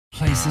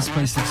place. This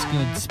place looks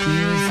good.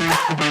 Spears.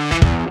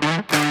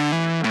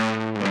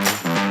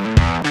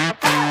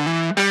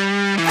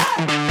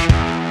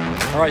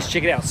 Alright,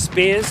 check it out.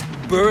 Spears,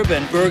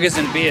 bourbon, burgers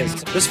and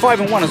beers. This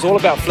 5-in-1 is all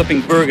about flipping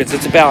burgers.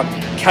 It's about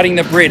cutting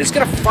the bread. It's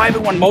got a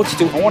 5-in-1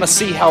 multi-tool. I want to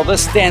see how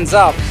this stands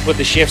up with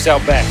the chefs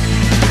out back.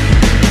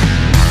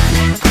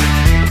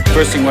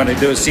 First thing we want to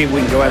do is see if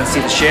we can go out and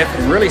see the chef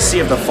and really see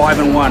if the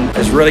 5-in-1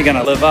 is really going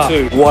to live up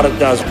to what it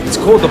does. It's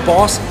called the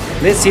Boss.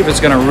 Let's see if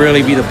it's going to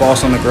really be the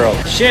boss on the grill.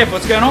 Chef,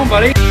 what's going on,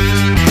 buddy?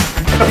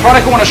 The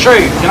product I want to show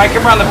you. Can I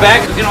come around the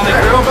back? Get on the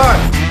grill?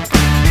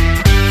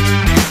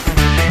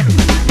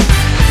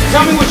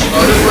 Tell me what you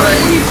do. What are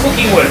you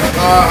cooking with?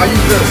 I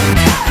use this.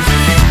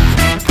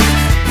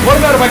 What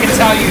about if I can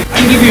tell you, I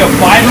can give you a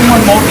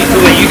 5-in-1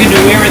 multi-tool that you can do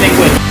everything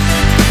with.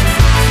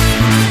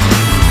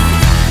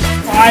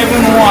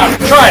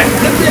 5-in-1. Try it.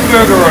 Flip that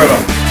burger over.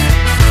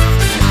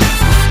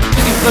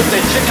 You can flip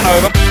that chicken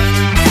over.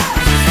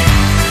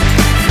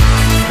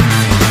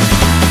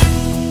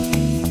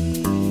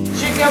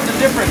 Check out the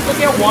difference. Look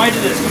how wide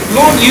it is. We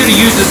want you to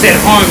use this at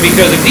home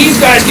because if these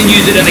guys can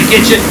use it in the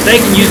kitchen, they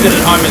can use it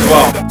at home as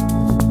well.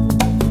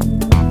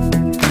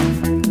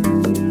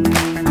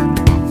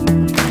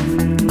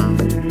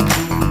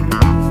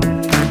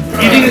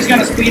 You think it's going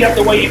to speed up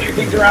the way you do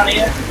things around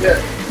here? Yeah.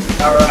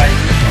 Alright.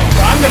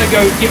 So I'm going to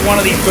go get one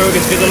of these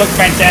burgers because they look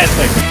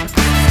fantastic.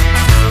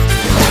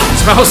 It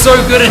smells so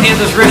good in here,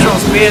 this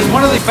restaurant Spears.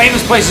 One of the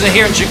famous places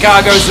here in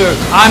Chicago, so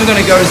I'm going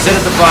to go sit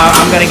at the bar.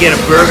 I'm going to get a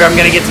burger. I'm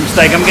going to get some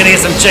steak. I'm going to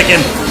get some chicken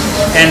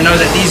and know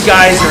that these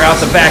guys are out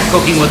the back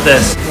cooking with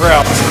this. We're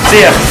out. See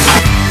ya.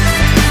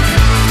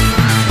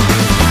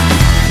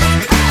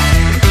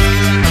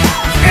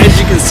 As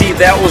you can see,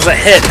 that was a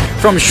hit.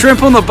 From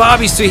shrimp on the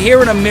barbies to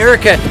here in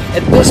America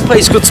at this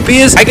place called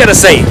Spears, I gotta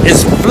say,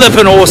 it's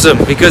flipping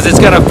awesome because it's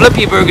gonna flip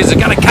your burgers, it's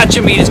gonna cut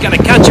your meat, it's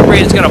gonna cut your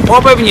bread, it's gonna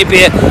pop open your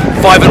beer.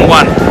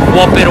 5-in-1.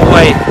 What better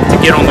way to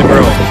get on the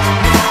grill?